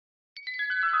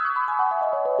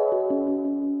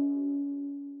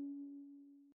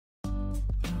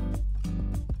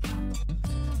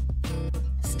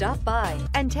Stop by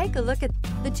and take a look at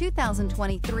the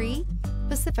 2023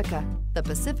 Pacifica. The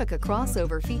Pacifica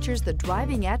crossover features the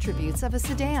driving attributes of a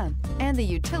sedan and the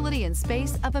utility and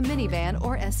space of a minivan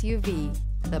or SUV.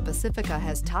 The Pacifica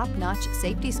has top-notch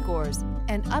safety scores,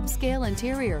 an upscale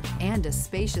interior, and a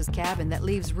spacious cabin that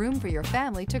leaves room for your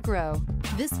family to grow.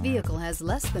 This vehicle has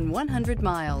less than 100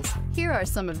 miles. Here are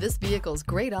some of this vehicle's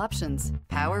great options: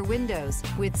 power windows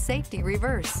with safety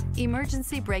reverse,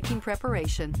 emergency braking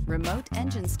preparation, remote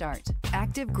engine start,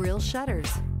 active grille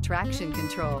shutters, traction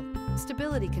control,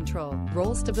 stability control,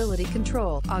 roll stability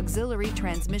control, auxiliary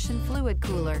transmission fluid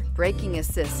cooler, braking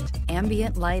assist,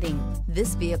 ambient lighting.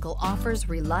 This vehicle offers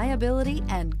reliability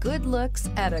and good looks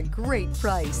at a great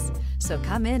price. So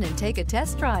come in and take a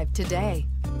test drive today.